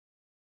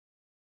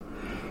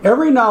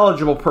Every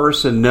knowledgeable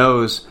person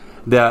knows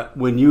that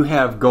when you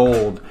have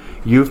gold,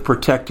 you've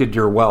protected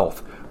your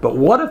wealth. But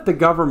what if the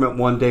government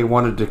one day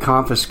wanted to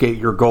confiscate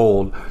your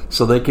gold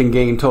so they can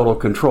gain total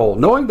control,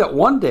 knowing that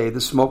one day the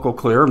smoke will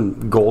clear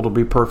and gold will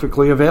be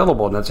perfectly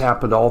available, and that's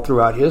happened all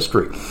throughout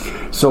history.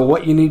 So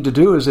what you need to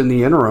do is, in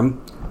the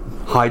interim,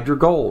 hide your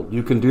gold.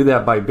 You can do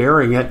that by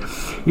burying it.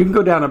 You can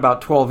go down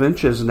about 12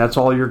 inches, and that's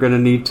all you're going to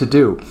need to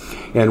do.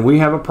 And we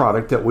have a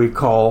product that we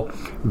call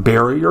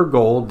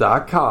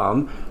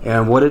buryyourgold.com,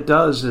 and what it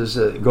does is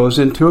it goes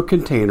into a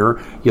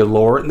container. You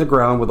lower it in the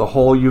ground with a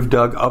hole you've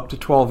dug up to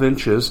 12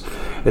 inches.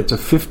 It's a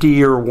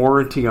 50-year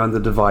warranty on the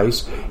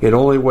device. It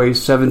only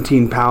weighs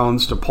 17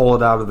 pounds to pull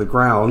it out of the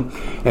ground,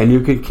 and you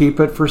can keep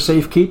it for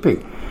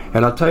safekeeping.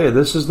 And I'll tell you,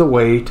 this is the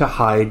way to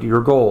hide your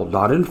gold.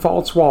 Not in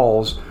false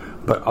walls,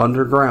 but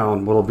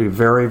underground, will be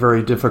very,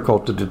 very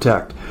difficult to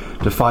detect.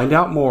 To find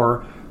out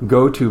more,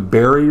 go to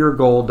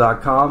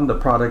buryyourgold.com. The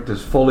product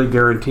is fully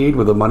guaranteed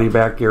with a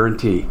money-back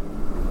guarantee.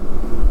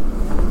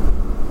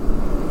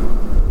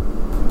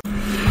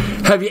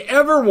 Have you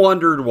ever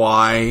wondered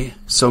why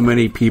so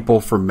many people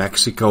from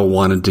Mexico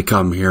wanted to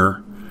come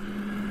here?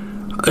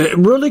 It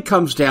really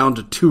comes down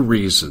to two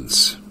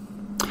reasons.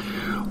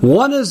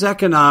 One is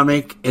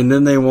economic, and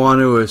then they want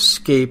to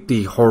escape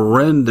the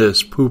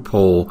horrendous poop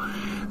hole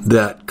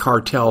that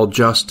cartel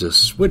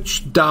justice,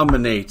 which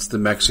dominates the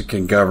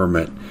Mexican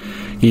government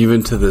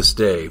even to this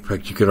day. In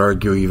fact, you could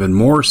argue even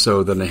more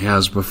so than it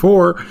has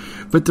before,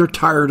 but they're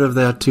tired of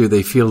that too.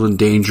 They feel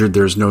endangered.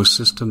 There's no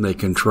system they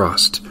can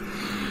trust.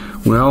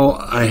 Well,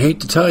 I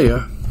hate to tell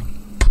you,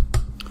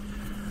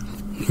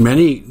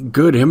 many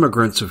good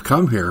immigrants have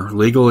come here,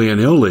 legally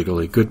and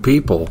illegally, good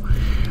people,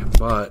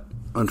 but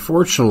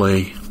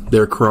unfortunately,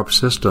 their corrupt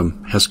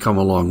system has come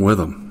along with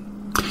them.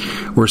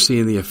 We're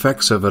seeing the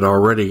effects of it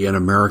already in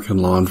American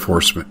law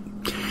enforcement.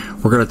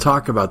 We're going to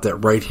talk about that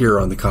right here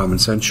on the Common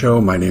Sense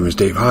Show. My name is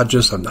Dave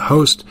Hodges. I'm the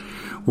host.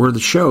 We're the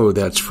show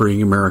that's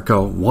freeing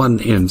America one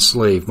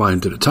enslaved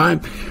mind at a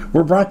time.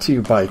 We're brought to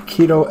you by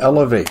Keto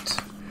Elevate.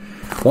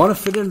 Want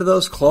to fit into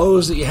those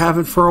clothes that you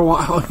haven't for a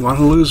while? You want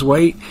to lose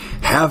weight?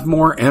 Have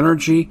more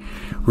energy?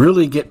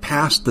 Really get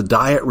past the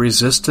diet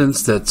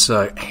resistance that's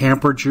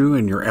hampered you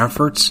in your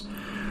efforts?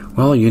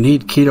 Well, you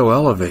need Keto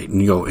Elevate.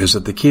 And you go, is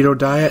it the keto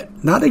diet?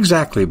 Not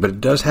exactly, but it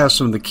does have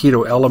some of the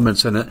keto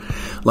elements in it,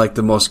 like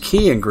the most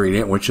key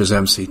ingredient, which is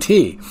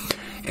MCT.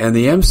 And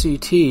the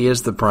MCT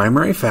is the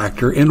primary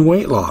factor in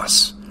weight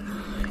loss.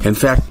 In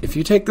fact, if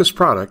you take this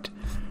product,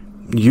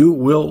 you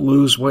will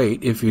lose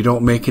weight if you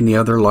don't make any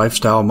other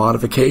lifestyle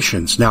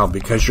modifications. Now,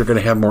 because you're going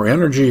to have more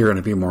energy, you're going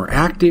to be more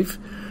active,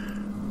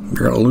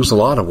 you're going to lose a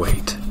lot of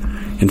weight.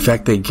 In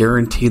fact, they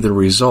guarantee the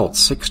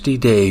results.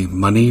 60-day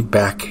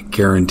money-back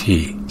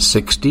guarantee.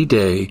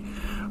 60-day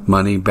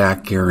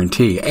money-back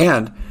guarantee.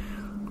 And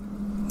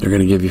they're going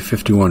to give you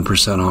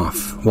 51%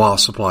 off while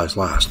supplies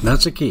last. And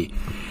that's a key.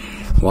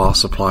 While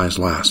supplies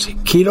last.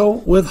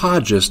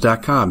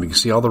 KetoWithHodges.com. You can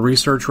see all the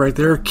research right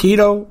there.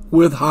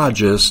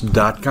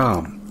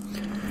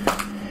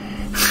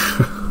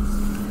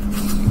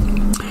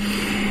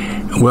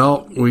 KetoWithHodges.com.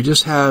 Well, we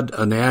just had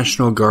a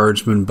National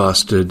Guardsman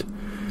busted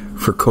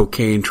for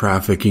cocaine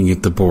trafficking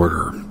at the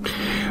border.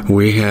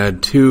 We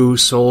had 2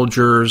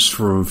 soldiers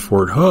from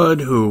Fort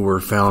Hood who were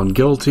found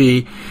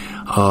guilty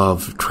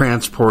of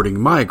transporting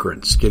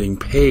migrants, getting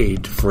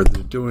paid for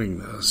doing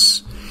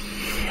this.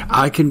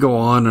 I can go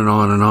on and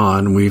on and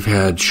on. We've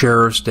had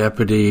sheriff's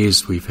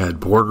deputies, we've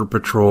had Border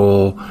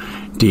Patrol,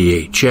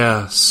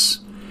 DHS.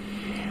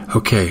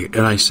 Okay,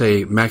 and I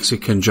say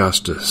Mexican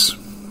justice.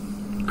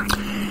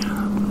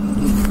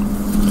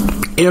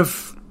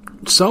 If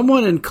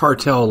someone in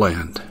cartel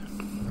land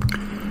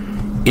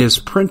is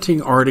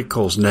printing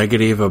articles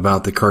negative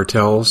about the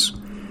cartels,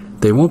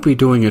 they won't be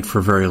doing it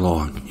for very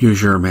long. Use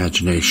your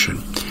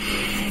imagination.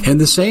 And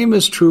the same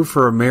is true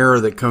for a mayor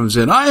that comes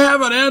in, I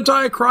have an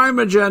anti-crime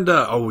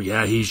agenda. Oh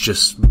yeah,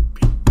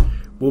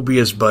 we'll be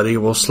his buddy,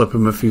 we'll slip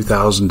him a few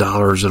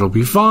 $1,000s, it'll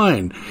be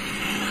fine.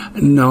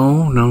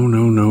 No.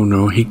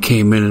 He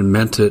came in and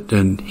meant it,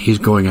 and he's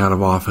going out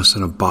of office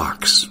in a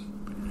box.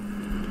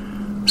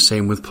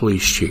 Same with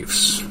police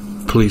chiefs,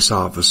 police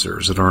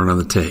officers that aren't on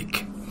the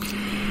take.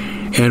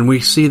 And we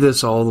see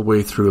this all the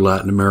way through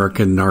Latin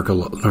American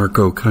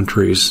narco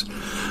countries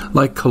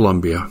like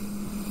Colombia,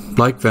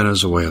 like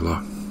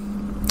Venezuela.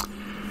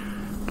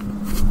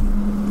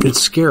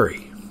 It's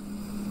scary.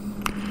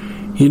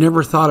 You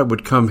never thought it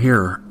would come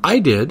here. I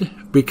did,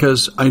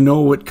 because I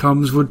know what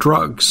comes with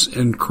drugs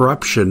and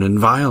corruption and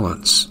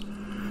violence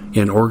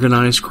and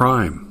organized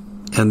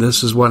crime. And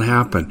this is what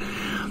happened.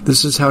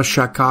 This is how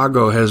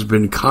Chicago has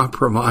been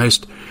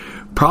compromised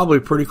probably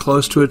pretty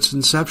close to its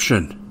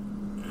inception.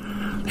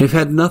 They've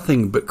had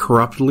nothing but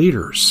corrupt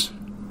leaders.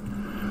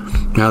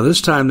 Now,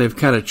 this time they've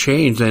kind of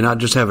changed. They not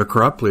just have a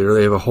corrupt leader,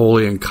 they have a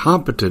wholly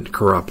incompetent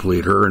corrupt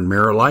leader in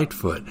Mayor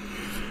Lightfoot.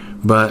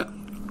 But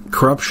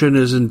corruption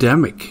is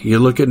endemic. You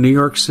look at New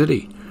York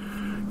City.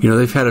 You know,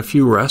 they've had a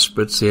few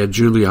respites. They had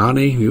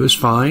Giuliani. He was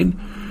fine.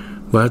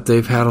 But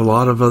they've had a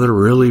lot of other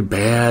really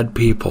bad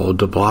people,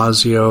 de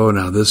Blasio,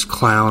 now this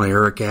clown,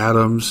 Eric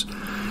Adams.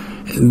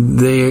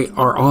 They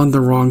are on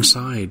the wrong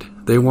side.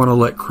 They want to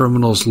let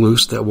criminals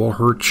loose that will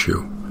hurt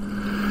you.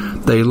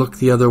 They look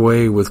the other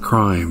way with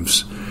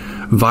crimes.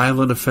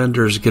 Violent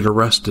offenders get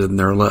arrested and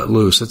they're let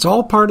loose. It's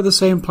all part of the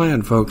same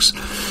plan, folks.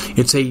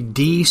 It's a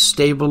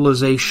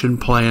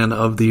destabilization plan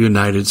of the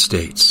United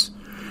States.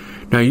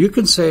 Now, you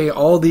can say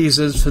all these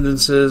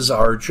incidences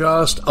are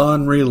just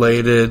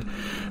unrelated,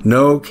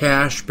 no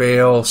cash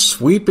bail,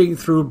 sweeping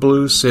through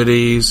blue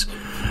cities,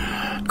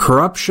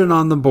 corruption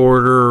on the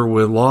border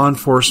with law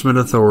enforcement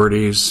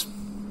authorities.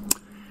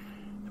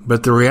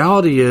 But the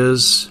reality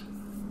is,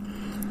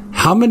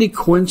 how many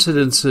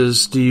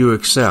coincidences do you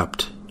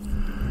accept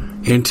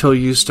until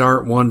you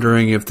start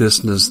wondering if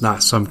this is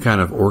not some kind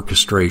of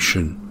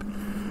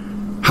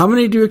orchestration? How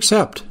many do you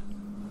accept?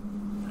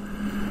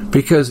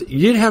 Because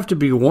you'd have to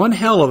be one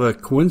hell of a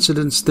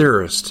coincidence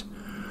theorist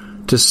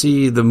to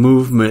see the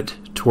movement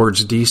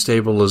towards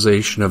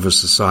destabilization of a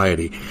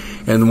society.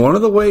 And one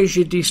of the ways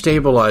you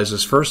destabilize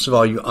is, first of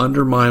all, you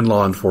undermine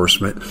law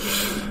enforcement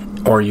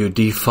or you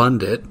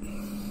defund it.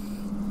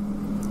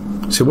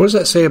 So what does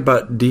that say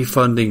about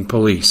defunding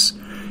police?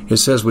 It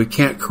says we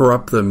can't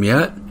corrupt them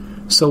yet,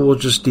 so we'll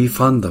just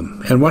defund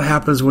them. And what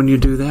happens when you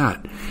do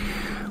that?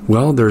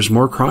 Well, there's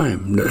more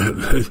crime.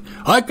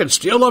 I can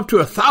steal up to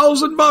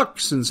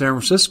 $1,000 in San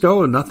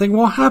Francisco and nothing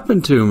will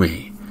happen to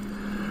me.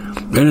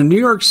 And in New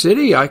York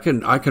City, I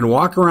can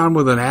walk around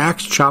with an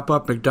axe, chop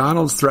up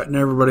McDonald's, threaten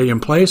everybody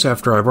in place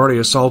after I've already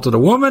assaulted a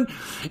woman,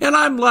 and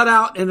I'm let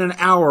out in an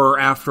hour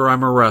after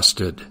I'm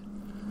arrested.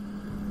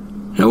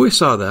 And we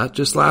saw that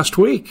just last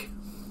week.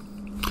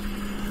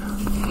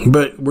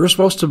 But we're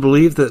supposed to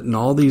believe that in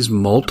all these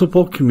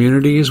multiple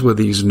communities with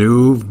these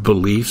new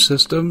belief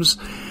systems,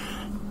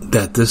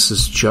 that this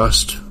is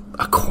just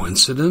a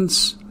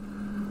coincidence?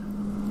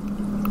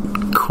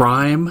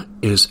 Crime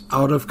is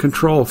out of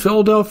control.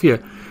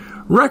 Philadelphia,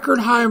 record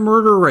high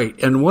murder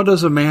rate. And what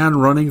does a man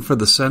running for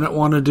the Senate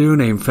want to do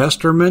named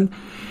Festerman?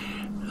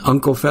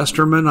 Uncle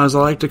Festerman, as I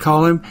like to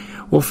call him.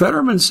 Well,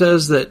 Fetterman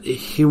says that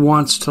he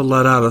wants to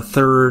let out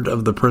 1/3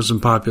 of the prison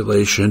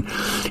population,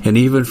 and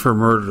even for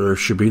murder, there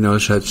should be no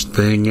such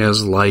thing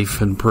as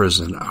life in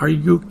prison. Are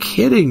you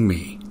kidding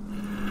me?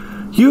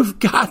 You've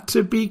got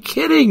to be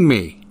kidding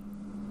me.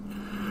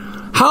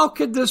 How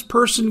could this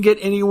person get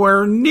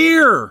anywhere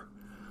near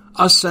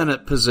a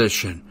Senate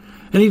position?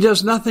 And he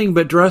does nothing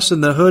but dress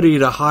in the hoodie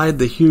to hide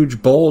the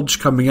huge bulge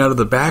coming out of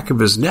the back of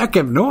his neck. I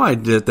have no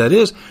idea what that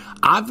is.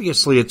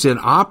 Obviously, it's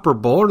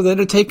inoperable, or they'd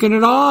have taken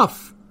it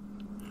off.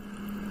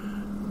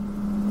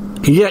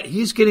 And yet,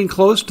 he's getting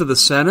close to the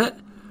Senate.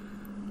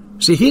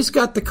 See, he's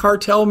got the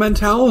cartel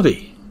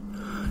mentality.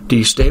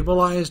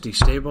 Destabilize,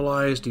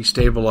 destabilize,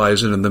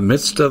 destabilize. And in the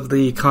midst of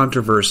the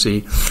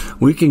controversy,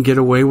 we can get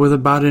away with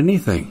about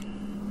anything.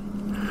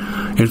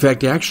 In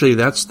fact, actually,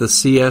 that's the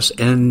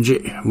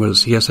CSNJ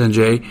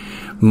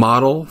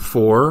model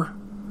for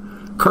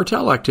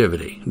cartel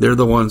activity. They're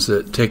the ones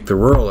that take the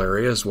rural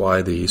areas,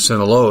 while the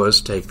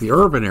Sinaloas take the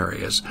urban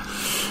areas.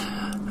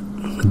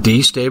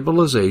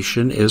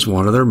 Destabilization is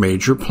one of their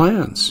major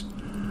plans.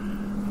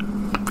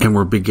 And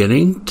we're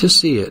beginning to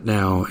see it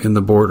now in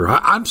the border.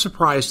 I'm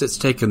surprised it's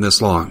taken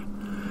this long.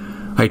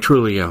 I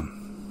truly am.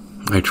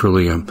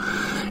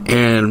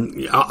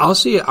 And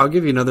I'll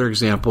give you another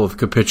example of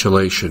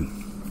capitulation.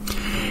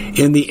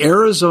 In the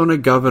Arizona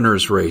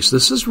governor's race,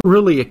 this is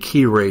really a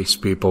key race,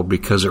 people,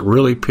 because it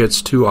really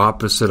pits two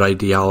opposite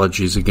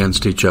ideologies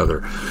against each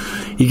other.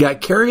 You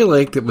got Carrie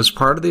Lake, that was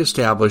part of the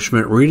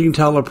establishment, reading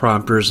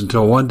teleprompters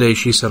until one day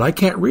she said, I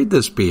can't read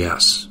this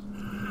BS.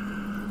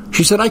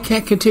 She said, I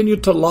can't continue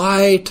to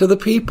lie to the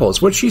people.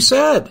 It's what she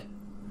said.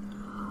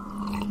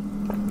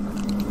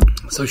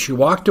 So she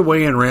walked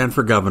away and ran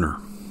for governor.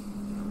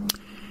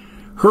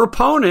 Her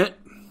opponent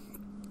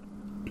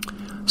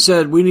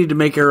said, we need to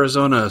make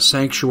Arizona a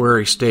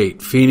sanctuary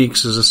state.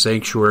 Phoenix is a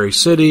sanctuary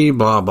city,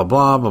 blah, blah,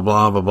 blah, blah,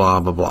 blah, blah, blah,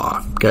 blah,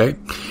 blah. Okay?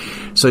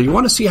 So you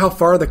want to see how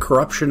far the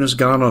corruption has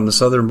gone on the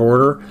southern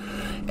border?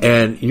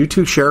 And you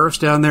two sheriffs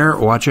down there,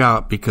 watch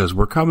out, because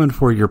we're coming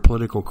for your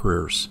political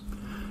careers.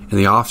 And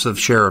the office of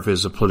sheriff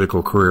is a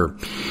political career.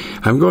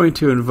 I'm going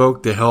to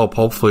invoke the help,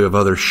 hopefully, of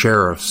other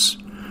sheriffs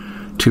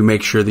to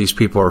make sure these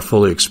people are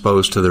fully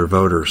exposed to their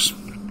voters.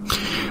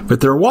 But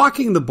they're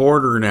walking the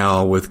border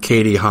now with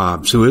Katie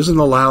Hobbs, who isn't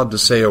allowed to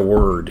say a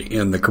word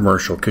in the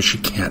commercial because she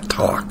can't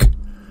talk.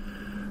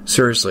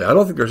 Seriously, I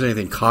don't think there's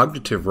anything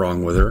cognitive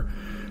wrong with her.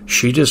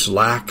 She just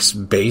lacks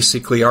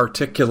basically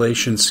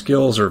articulation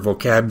skills or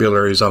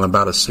vocabularies on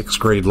about a 6th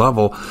grade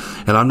level.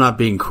 And I'm not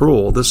being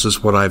cruel. This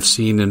is what I've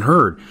seen and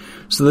heard.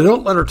 So they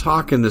don't let her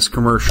talk in this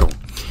commercial.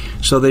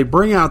 So they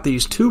bring out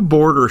these two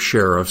border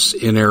sheriffs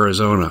in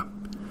Arizona.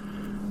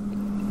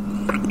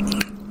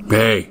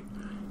 Hey,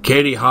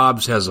 Katie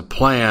Hobbs has a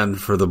plan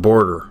for the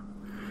border.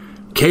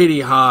 Katie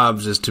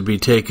Hobbs is to be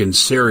taken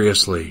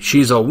seriously.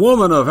 She's a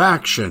woman of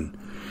action.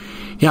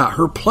 Yeah,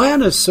 her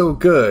plan is so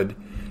good,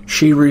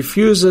 she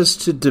refuses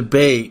to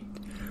debate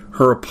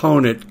her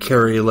opponent,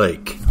 Carrie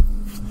Lake.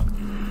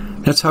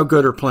 That's how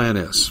good her plan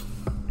is.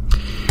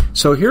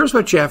 So here's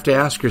what you have to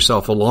ask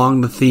yourself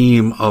along the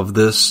theme of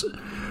this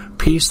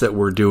piece that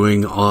we're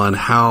doing on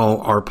how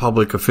our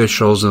public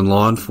officials and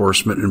law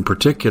enforcement in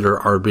particular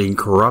are being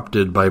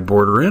corrupted by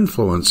border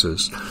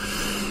influences.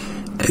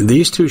 And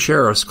these two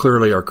sheriffs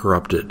clearly are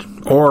corrupted,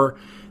 or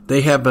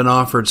they have been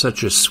offered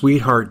such a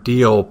sweetheart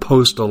deal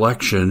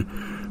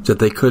post-election that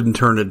they couldn't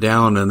turn it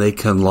down, and they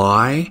can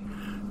lie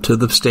to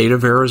the state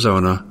of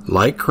Arizona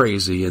like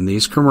crazy in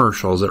these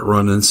commercials that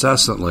run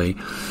incessantly,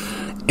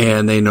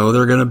 and they know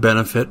they're going to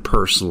benefit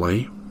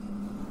personally.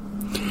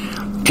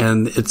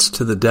 And it's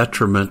to the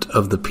detriment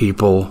of the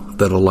people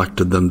that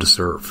elected them to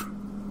serve.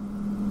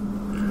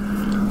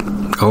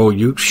 Oh,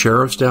 you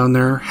sheriffs down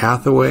there,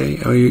 Hathaway,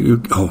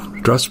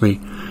 trust me,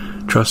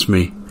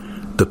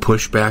 the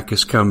pushback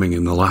is coming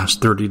in the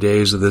last 30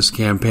 days of this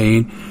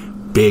campaign.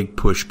 Big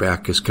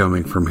pushback is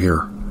coming from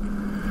here.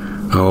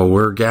 Oh,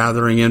 we're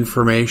gathering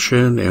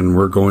information and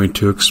we're going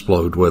to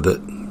explode with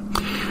it.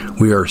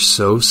 We are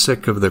so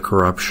sick of the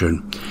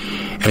corruption.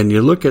 And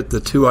you look at the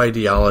two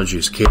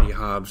ideologies, Katie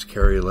Hobbs,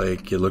 Kari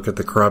Lake, you look at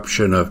the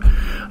corruption of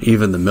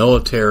even the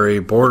military,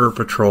 Border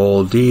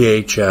Patrol,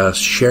 DHS,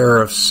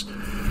 sheriffs,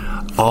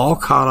 all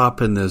caught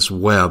up in this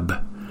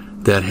web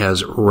that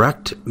has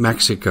wrecked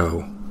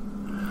Mexico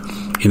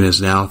and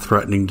is now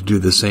threatening to do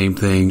the same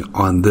thing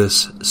on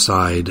this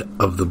side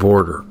of the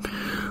border.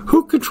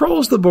 Who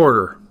controls the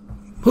border?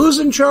 Who's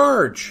in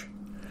charge?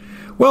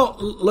 Well,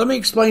 let me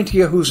explain to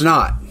you who's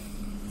not.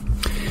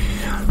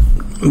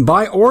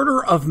 By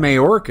order of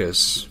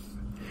Mayorkas,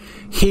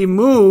 he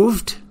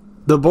moved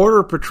the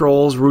Border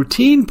Patrol's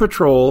routine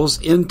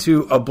patrols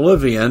into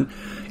oblivion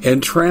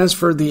and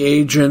transferred the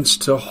agents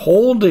to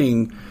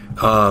holding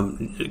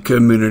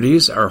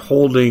communities or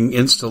holding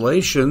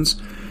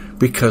installations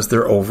because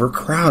they're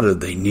overcrowded.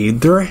 They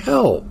need their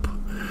help.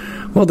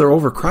 Well, they're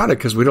overcrowded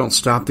because we don't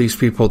stop these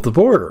people at the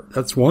border.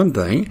 That's one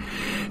thing.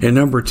 And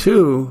number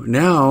two,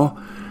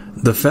 now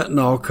the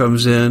fentanyl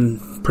comes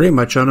in pretty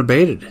much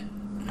unabated.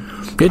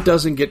 It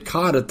doesn't get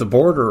caught at the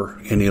border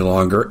any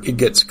longer. It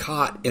gets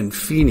caught in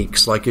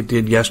Phoenix like it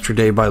did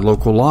yesterday by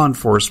local law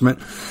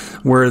enforcement,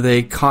 where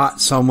they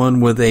caught someone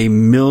with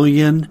 1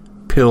 million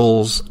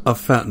pills of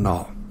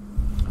fentanyl.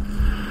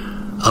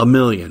 1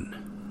 million.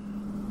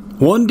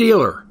 One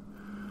dealer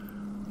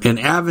in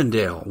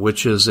Avondale,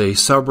 which is a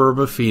suburb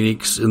of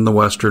Phoenix in the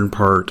western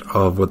part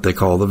of what they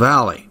call the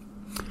Valley.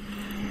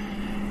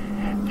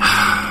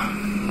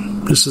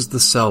 This is the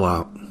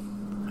sellout.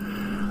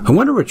 I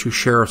wonder what you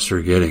sheriffs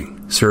are getting.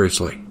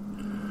 Seriously.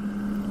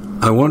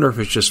 I wonder if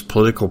it's just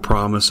political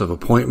promise of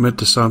appointment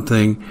to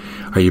something.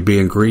 Are you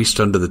being greased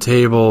under the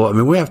table? I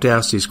mean, we have to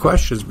ask these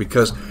questions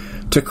because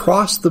to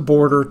cross the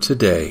border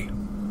today,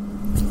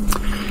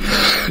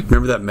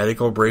 remember that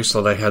medical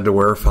bracelet I had to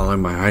wear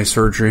following my eye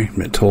surgery?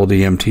 It told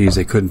EMTs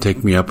they couldn't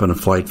take me up on a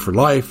flight for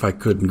life. I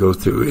couldn't go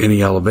through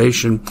any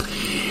elevation.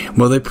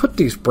 Well, they put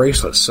these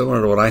bracelets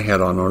similar to what I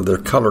had on, or they're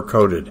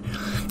color-coded.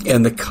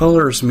 And the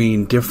colors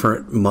mean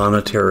different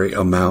monetary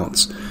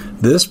amounts.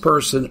 This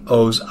person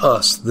owes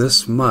us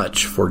this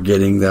much for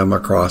getting them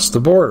across the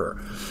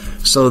border.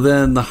 So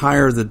then the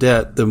higher the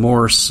debt, the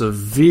more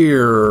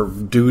severe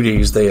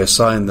duties they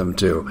assign them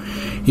to.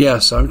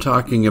 Yes, I'm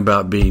talking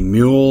about being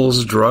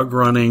mules, drug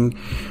running,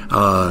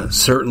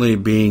 certainly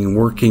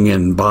working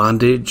in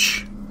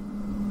bondage.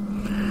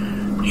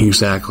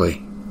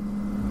 Exactly.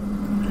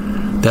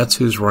 That's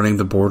who's running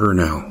the border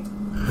now.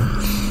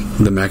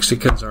 The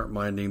Mexicans aren't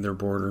minding their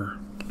border.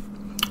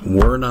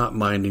 We're not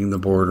minding the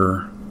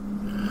border.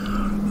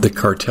 The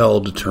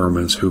cartel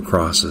determines who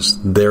crosses.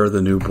 They're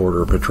the new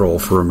Border Patrol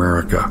for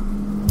America.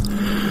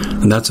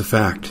 And that's a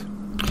fact.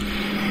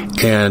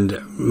 And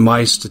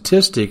my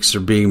statistics are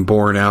being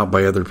borne out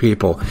by other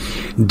people.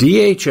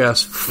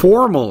 DHS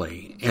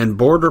formally and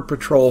Border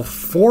Patrol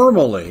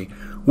formally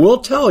will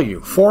tell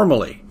you,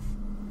 formally,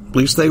 at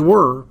least they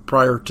were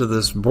prior to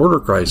this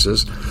border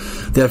crisis,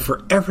 that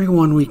for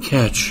everyone we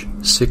catch,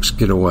 6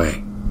 get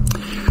away.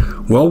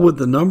 Well, with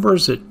the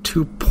numbers at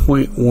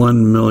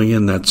 2.1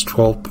 million, that's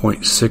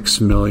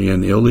 12.6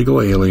 million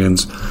illegal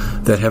aliens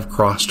that have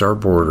crossed our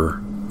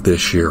border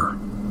this year.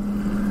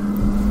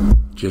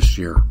 This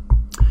year.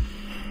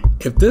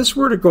 If this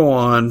were to go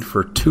on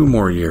for 2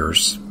 more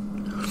years,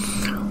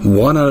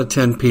 1 out of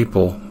 10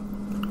 people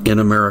in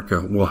America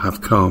will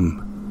have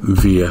come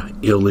via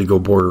illegal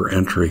border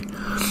entry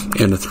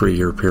in a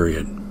 3-year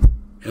period.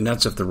 And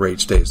that's if the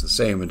rate stays the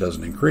same and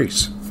doesn't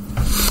increase.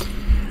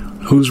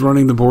 Who's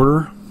running the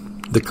border?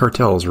 The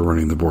cartels are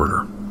running the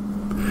border.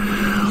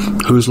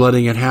 Who's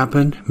letting it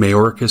happen?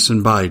 Mayorkas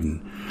and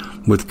Biden,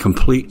 with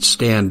complete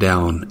stand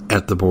down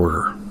at the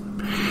border.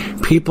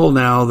 People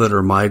now that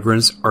are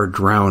migrants are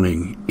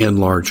drowning in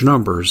large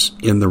numbers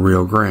in the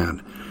Rio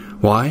Grande.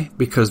 Why?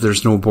 Because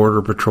there's no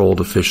border patrol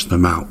to fish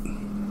them out.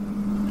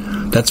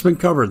 That's been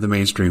covered in the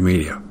mainstream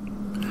media.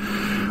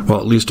 Well,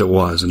 at least it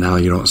was, and now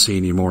you don't see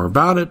any more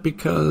about it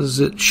because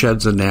it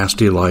sheds a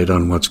nasty light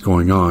on what's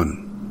going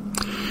on.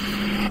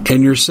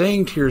 And you're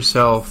saying to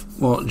yourself,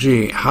 well,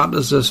 gee, how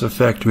does this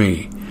affect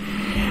me?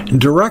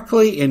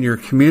 Directly in your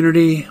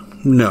community,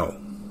 No.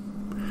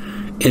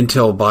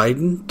 Until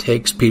Biden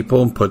takes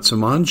people and puts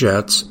them on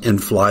jets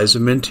and flies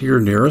them into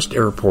your nearest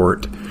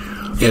airport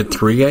at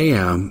 3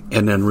 a.m.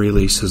 and then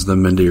releases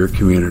them into your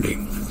community.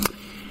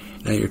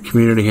 Now, your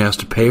community has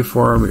to pay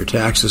for them. Your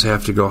taxes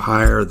have to go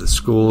higher. The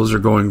schools are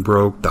going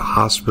broke. The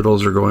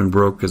hospitals are going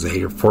broke because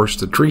they are forced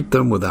to treat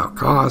them without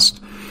cost.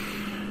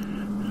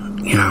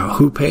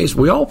 Who pays?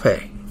 We all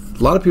pay.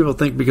 A lot of people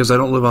think because I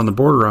don't live on the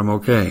border, I'm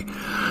okay.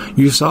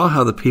 You saw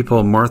how the people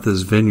in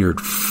Martha's Vineyard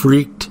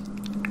freaked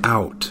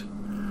out.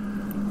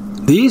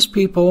 These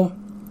people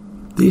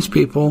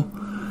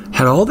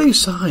had all these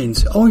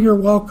signs. Oh, you're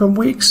welcome.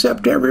 We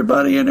accept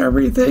everybody and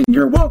everything.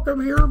 You're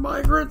welcome here,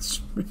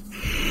 migrants.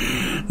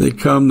 They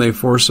come, they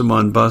force them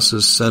on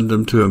buses, send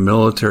them to a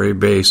military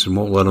base and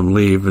won't let them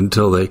leave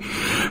until they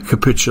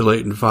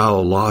capitulate and file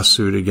a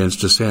lawsuit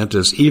against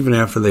DeSantis, even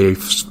after they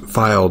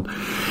filed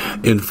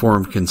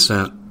informed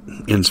consent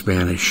in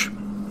Spanish.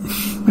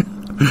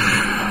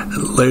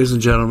 Ladies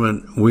and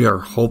gentlemen, we are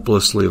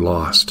hopelessly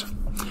lost.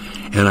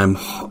 And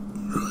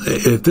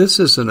if this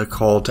isn't a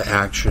call to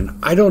action,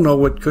 I don't know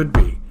what could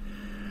be.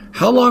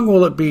 How long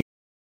will it be?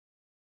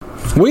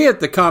 We at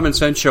the Common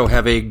Sense Show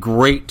have a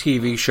great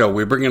TV show.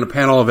 We bring in a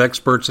panel of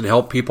experts and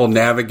help people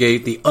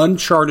navigate the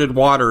uncharted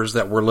waters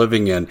that we're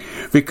living in.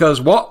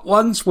 Because what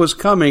once was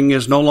coming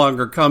is no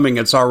longer coming.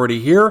 It's already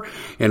here,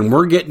 and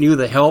we're getting you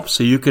the help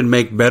so you can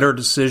make better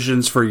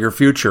decisions for your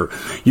future.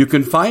 You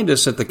can find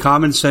us at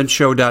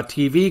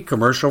thecommonsenseshow.tv,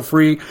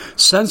 commercial-free,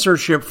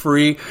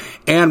 censorship-free,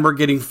 and we're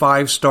getting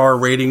 5-star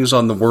ratings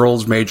on the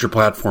world's major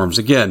platforms.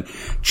 Again,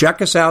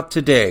 check us out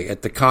today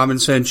at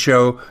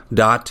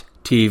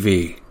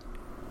thecommonsenseshow.tv.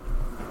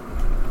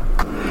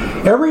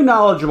 Every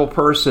knowledgeable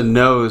person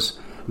knows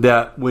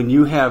that when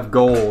you have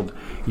gold,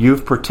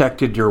 you've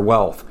protected your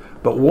wealth.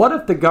 But what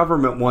if the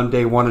government one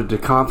day wanted to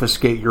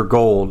confiscate your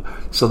gold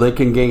so they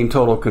can gain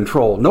total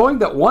control, knowing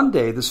that one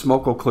day the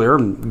smoke will clear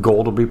and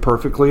gold will be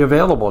perfectly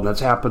available, and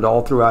that's happened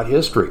all throughout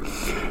history.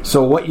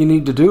 So what you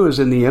need to do is,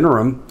 in the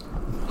interim,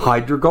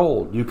 hide your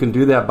gold. You can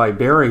do that by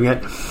burying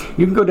it.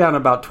 You can go down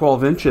about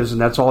 12 inches, and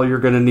that's all you're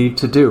going to need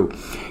to do.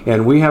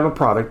 And we have a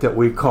product that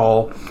we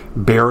call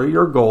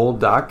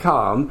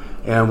buryyourgold.com,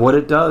 and what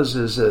it does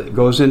is it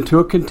goes into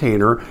a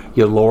container.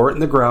 You lower it in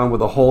the ground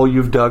with a hole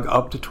you've dug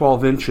up to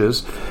 12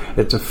 inches.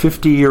 It's a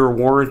 50-year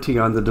warranty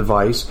on the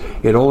device.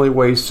 It only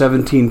weighs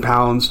 17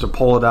 pounds to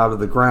pull it out of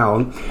the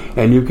ground,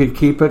 and you can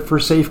keep it for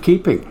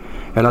safekeeping.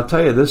 And I'll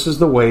tell you, this is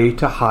the way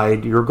to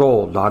hide your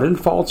gold. Not in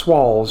false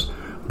walls,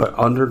 but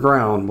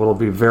underground will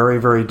be very,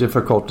 very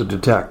difficult to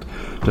detect.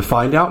 To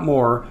find out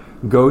more,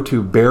 go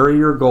to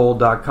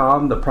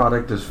buryyourgold.com. The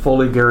product is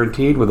fully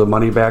guaranteed with a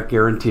money-back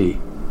guarantee.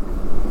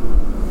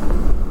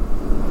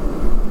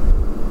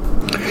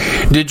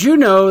 Did you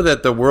know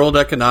that the World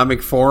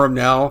Economic Forum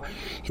now,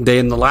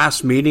 in the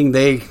last meeting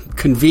they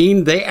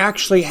convened, they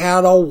actually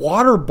had a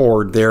water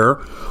board there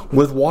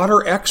with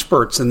water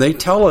experts, and they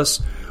tell us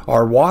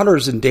our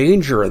water's in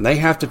danger and they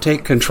have to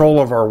take control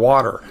of our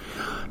water.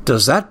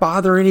 Does that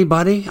bother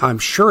anybody? I'm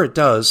sure it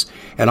does.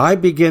 And I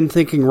begin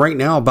thinking right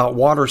now about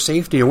water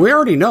safety. And we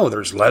already know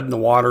there's lead in the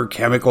water,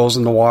 chemicals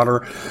in the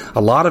water.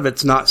 A lot of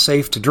it's not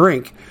safe to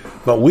drink.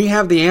 But we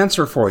have the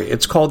answer for you.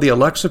 It's called the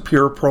Alexa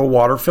Pure Pro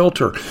Water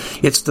Filter.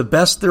 It's the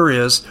best there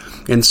is,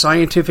 and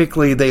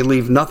scientifically they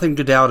leave nothing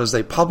to doubt as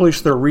they publish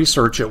their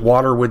research at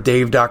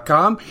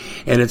waterwithdave.com,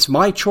 and it's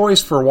my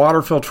choice for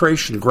water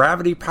filtration.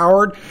 Gravity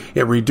powered,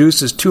 it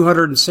reduces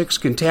 206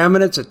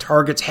 contaminants, it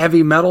targets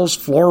heavy metals,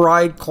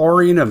 fluoride,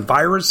 chlorine, and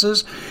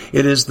viruses.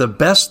 It is the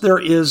best there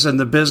is in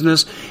the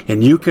business,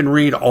 and you can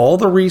read all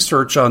the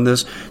research on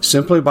this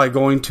simply by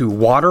going to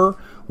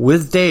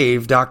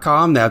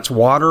waterwithdave.com. That's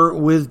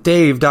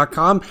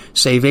waterwithdave.com.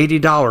 Save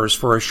 $80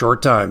 for a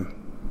short time.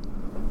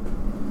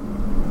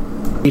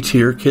 To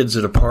your kids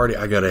at a party,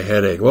 I got a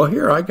headache. Well,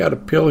 here, I got a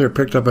pill here,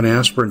 picked up an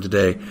aspirin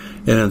today.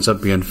 It ends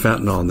up being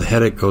fentanyl, and the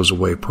headache goes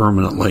away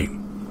permanently.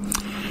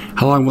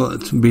 How long will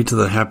it be till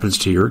that happens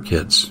to your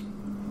kids?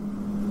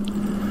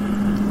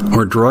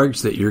 Or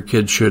drugs that your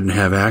kids shouldn't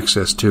have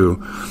access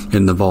to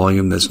in the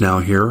volume that's now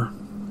here?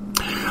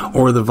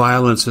 Or the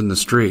violence in the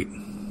street?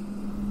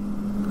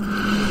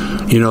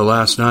 You know,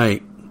 last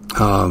night,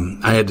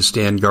 I had to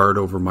stand guard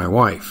over my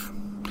wife.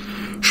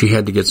 She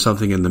had to get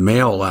something in the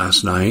mail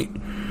last night.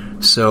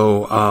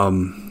 So,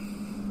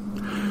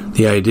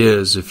 the idea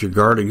is if you're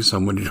guarding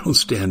someone, you don't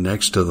stand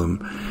next to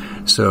them.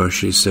 So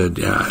she said,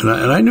 yeah. And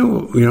I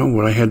knew,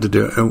 what I had to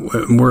do.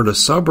 And we're at a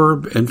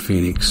suburb in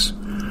Phoenix,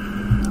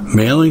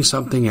 mailing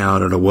something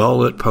out at a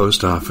well-lit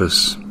post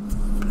office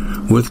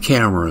with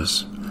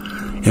cameras.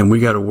 And we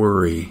got to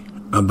worry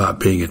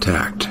about being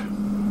attacked.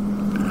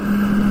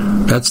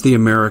 That's the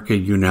America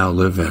you now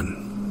live in.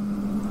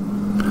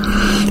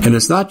 And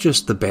it's not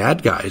just the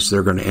bad guys.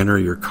 They're going to enter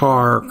your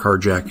car.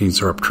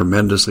 Carjackings are up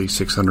tremendously,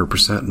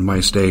 600% in my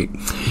state.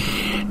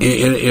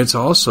 It's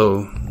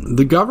also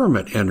the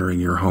government entering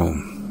your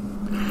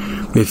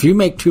home. If you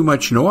make too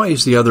much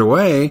noise the other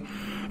way,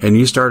 and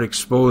you start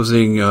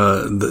exposing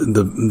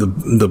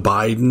the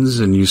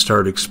Bidens, and you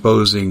start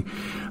exposing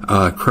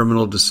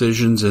criminal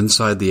decisions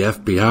inside the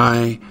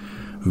FBI,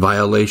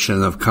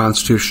 violation of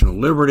constitutional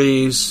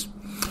liberties,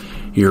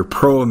 you're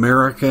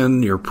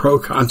pro-American, you're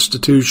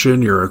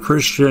pro-Constitution, you're a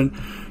Christian,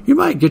 you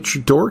might get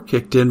your door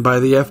kicked in by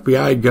the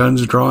FBI,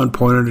 guns drawn,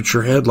 pointed at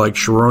your head like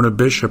Sharona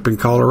Bishop in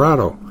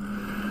Colorado.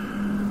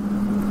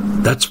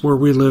 That's where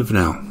we live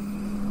now.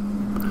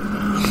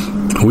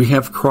 We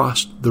have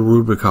crossed the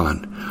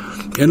Rubicon.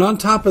 And on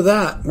top of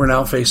that, we're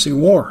now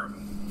facing war.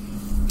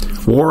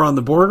 War on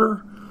the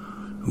border,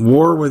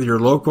 war with your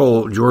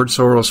local George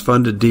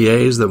Soros-funded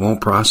DAs that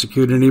won't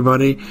prosecute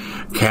anybody,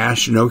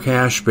 no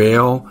cash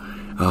bail,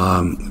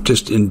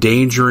 just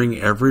endangering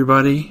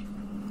everybody.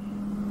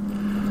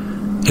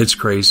 It's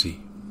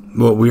crazy.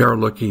 What we are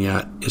looking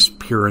at is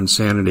pure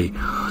insanity.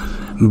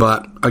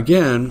 But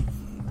again,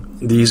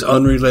 these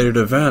unrelated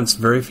events,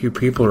 very few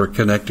people are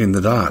connecting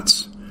the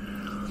dots.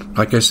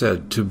 Like I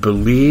said, to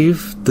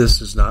believe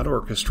this is not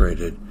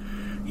orchestrated,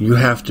 you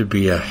have to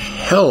be a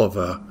hell of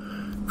a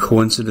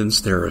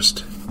coincidence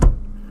theorist.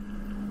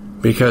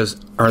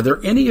 Because are there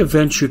any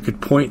events you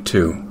could point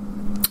to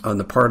on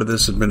the part of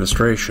this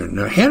administration?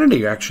 Now,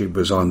 Hannity actually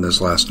was on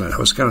this last night. I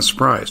was kind of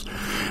surprised.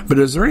 But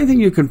is there anything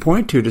you can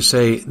point to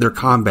say they're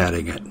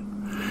combating it?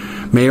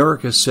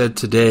 Mayorkas said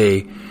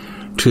today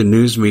to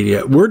news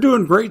media, we're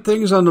doing great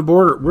things on the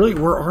border. Really,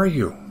 where are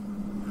you?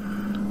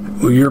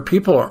 Your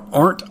people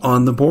aren't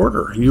on the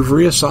border. You've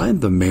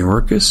reassigned them,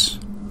 Mayorkas.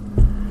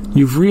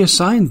 You've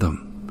reassigned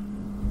them.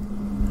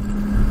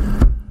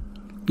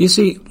 You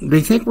see,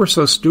 they think we're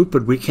so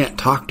stupid we can't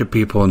talk to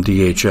people in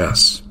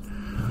DHS.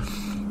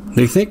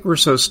 They think we're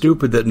so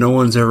stupid that no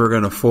one's ever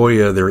going to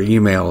FOIA their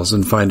emails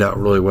and find out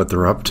really what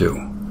they're up to.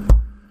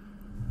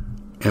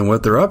 And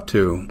what they're up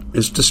to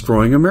is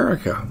destroying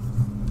America.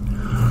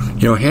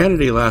 You know,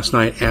 Hannity last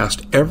night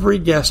asked every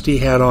guest he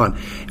had on.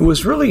 It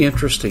was really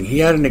interesting. He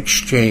had an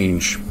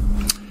exchange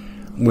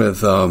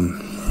with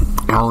Alan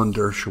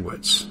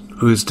Dershowitz,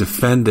 who is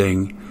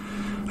defending,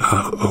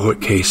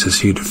 what case is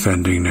he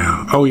defending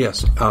now? Oh,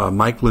 yes,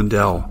 Mike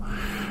Lindell.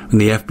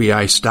 And the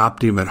FBI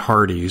stopped him at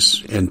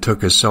Hardee's and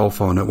took his cell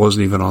phone. It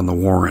wasn't even on the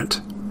warrant.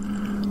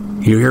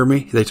 You hear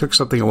me? They took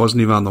something that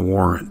wasn't even on the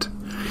warrant.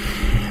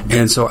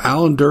 And so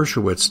Alan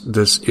Dershowitz,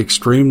 this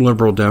extreme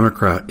liberal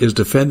Democrat, is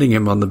defending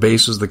him on the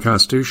basis of the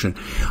Constitution.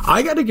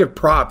 I got to give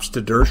props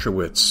to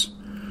Dershowitz.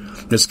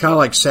 It's kind of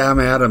like Sam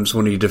Adams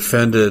when he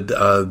defended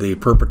the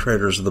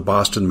perpetrators of the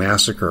Boston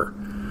Massacre.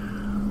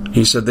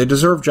 He said they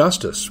deserve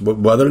justice.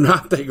 Whether or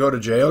not they go to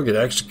jail, get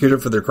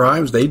executed for their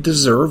crimes, they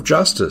deserve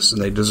justice,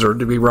 and they deserve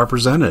to be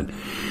represented.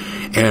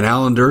 And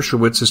Alan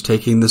Dershowitz is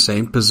taking the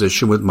same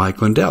position with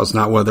Mike Lindell. It's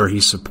not whether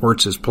he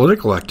supports his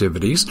political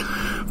activities,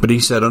 but he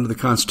said under the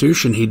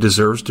Constitution he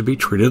deserves to be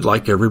treated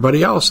like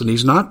everybody else, and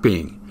he's not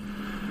being.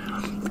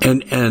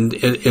 And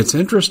it's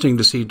interesting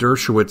to see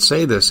Dershowitz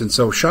say this. And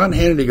so Sean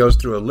Hannity goes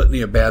through a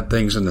litany of bad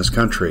things in this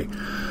country,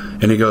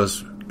 and he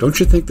goes, don't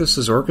you think this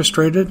is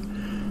orchestrated?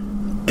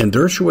 And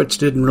Dershowitz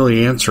didn't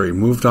really answer. He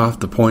moved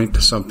off the point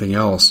to something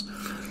else.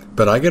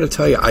 But I got to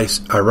tell you,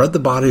 I read the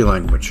body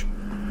language.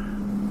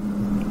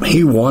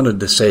 He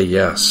wanted to say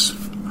yes.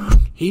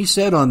 He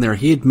said on there,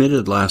 he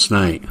admitted last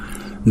night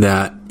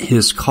that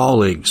his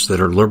colleagues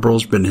that are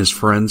liberals, been his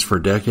friends for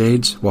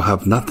decades, will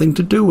have nothing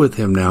to do with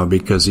him now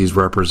because he's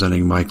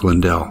representing Mike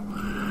Lindell.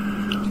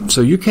 So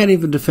you can't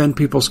even defend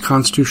people's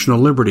constitutional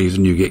liberties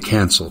and you get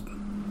canceled.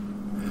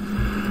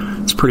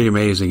 It's pretty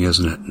amazing,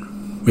 isn't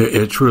it?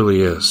 It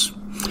truly is.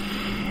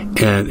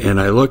 And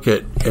I look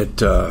at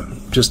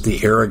just the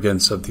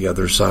arrogance of the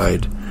other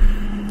side.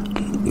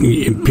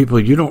 People,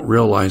 you don't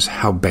realize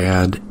how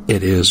bad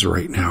it is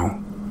right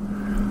now.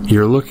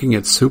 You're looking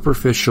at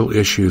superficial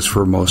issues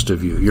for most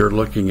of you. You're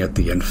looking at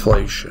the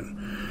inflation.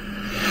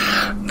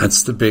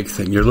 That's the big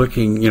thing. You're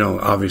looking,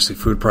 obviously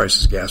food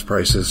prices, gas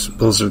prices.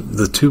 Those are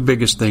the two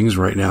biggest things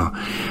right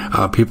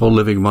now. People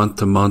living month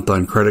to month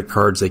on credit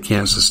cards, they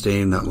can't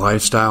sustain that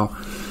lifestyle.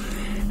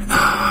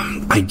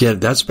 I get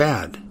it. That's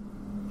bad.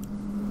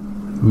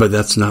 But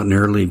that's not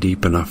nearly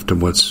deep enough to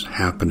what's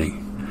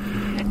happening.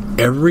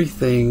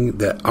 Everything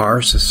that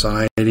our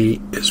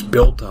society is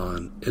built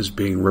on is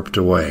being ripped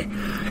away.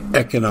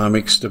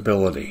 Economic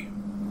stability,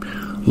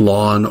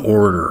 law and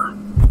order,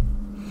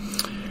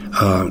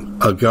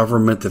 a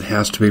government that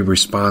has to be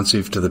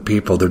responsive to the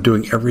people. They're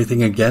doing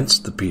everything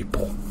against the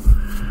people.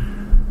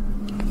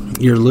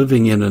 You're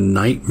living in a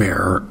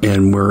nightmare,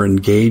 and we're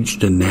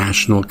engaged in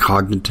national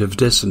cognitive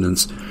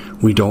dissonance.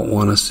 We don't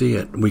want to see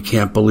it. We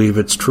can't believe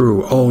it's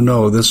true. Oh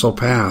no, this will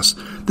pass.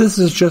 This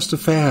is just a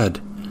fad.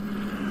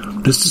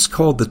 This is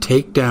called the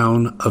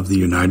takedown of the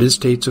United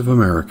States of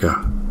America.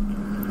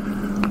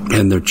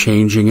 And they're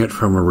changing it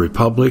from a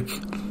republic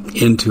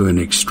into an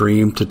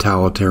extreme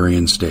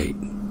totalitarian state.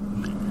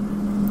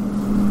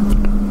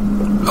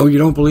 Oh, you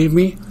don't believe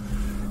me?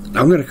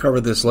 I'm going to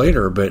cover this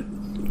later, but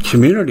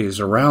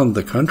communities around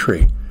the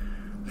country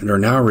are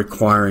now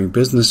requiring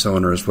business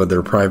owners with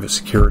their private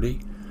security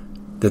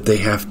that they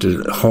have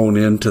to hone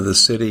into the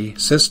city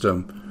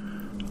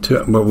system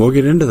But we'll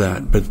get into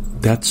that. But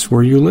that's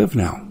where you live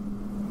now.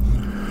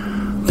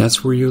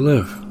 That's where you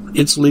live.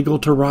 It's legal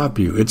to rob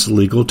you. It's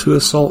legal to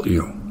assault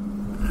you.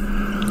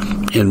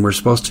 And we're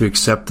supposed to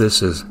accept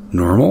this as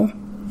normal?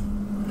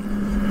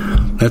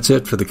 That's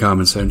it for the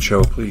Common Sense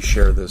Show. Please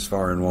share this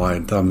far and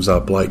wide. Thumbs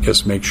up, like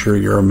us. Make sure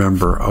you're a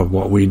member of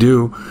what we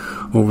do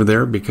over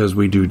there, because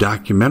we do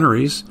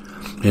documentaries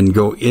and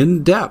go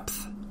in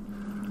depth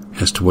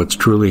as to what's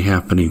truly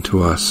happening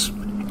to us.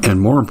 And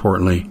more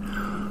importantly,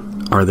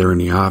 are there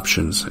any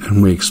options?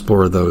 And we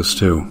explore those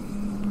too.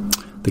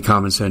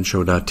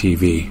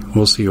 TheCommonSenseShow.tv.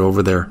 We'll see you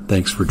over there.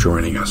 Thanks for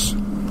joining us.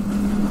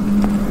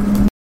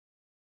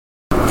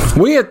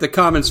 We at The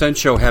Common Sense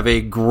Show have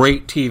a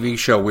great TV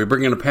show. We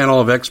bring in a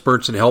panel of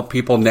experts and help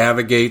people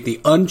navigate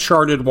the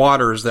uncharted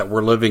waters that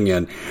we're living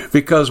in.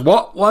 Because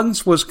what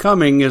once was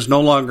coming is no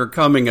longer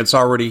coming. It's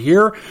already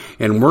here,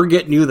 and we're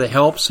getting you the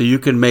help so you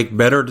can make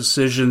better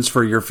decisions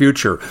for your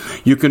future.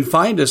 You can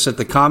find us at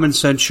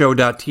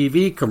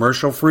TheCommonSenseShow.tv,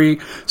 commercial-free,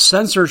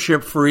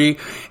 censorship-free,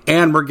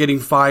 and we're getting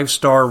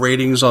 5-star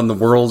ratings on the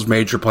world's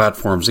major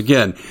platforms.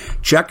 Again,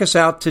 check us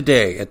out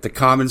today at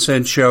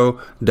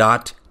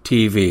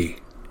TheCommonSenseShow.tv.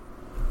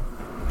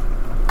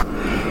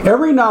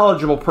 Every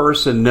knowledgeable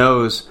person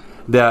knows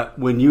that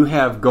when you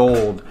have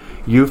gold,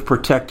 you've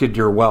protected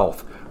your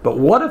wealth. But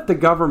what if the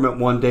government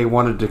one day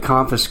wanted to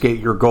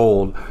confiscate your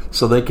gold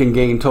so they can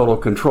gain total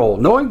control,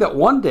 knowing that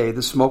one day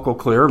the smoke will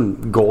clear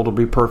and gold will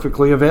be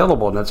perfectly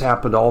available, and that's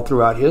happened all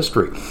throughout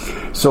history.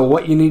 So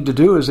what you need to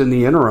do is, in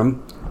the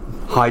interim,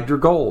 hide your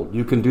gold.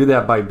 You can do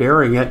that by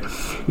burying it.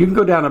 You can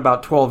go down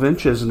about 12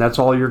 inches, and that's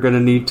all you're going to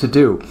need to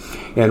do.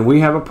 And we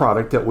have a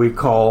product that we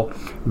call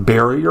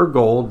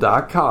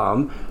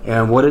buryyourgold.com,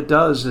 and what it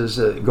does is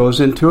it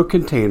goes into a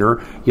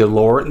container. You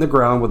lower it in the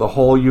ground with a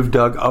hole you've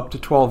dug up to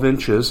 12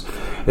 inches.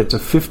 It's a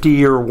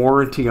 50-year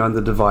warranty on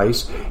the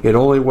device. It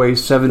only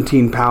weighs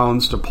 17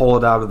 pounds to pull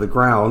it out of the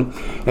ground,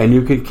 and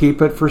you can keep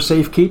it for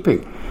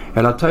safekeeping.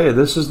 And I'll tell you,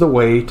 this is the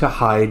way to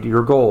hide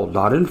your gold.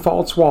 Not in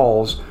false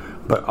walls,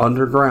 but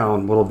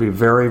underground, will be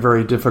very,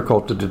 very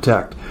difficult to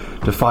detect.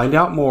 To find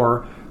out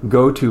more,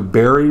 go to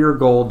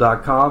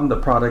buryyourgold.com. The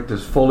product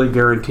is fully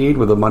guaranteed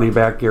with a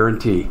money-back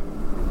guarantee.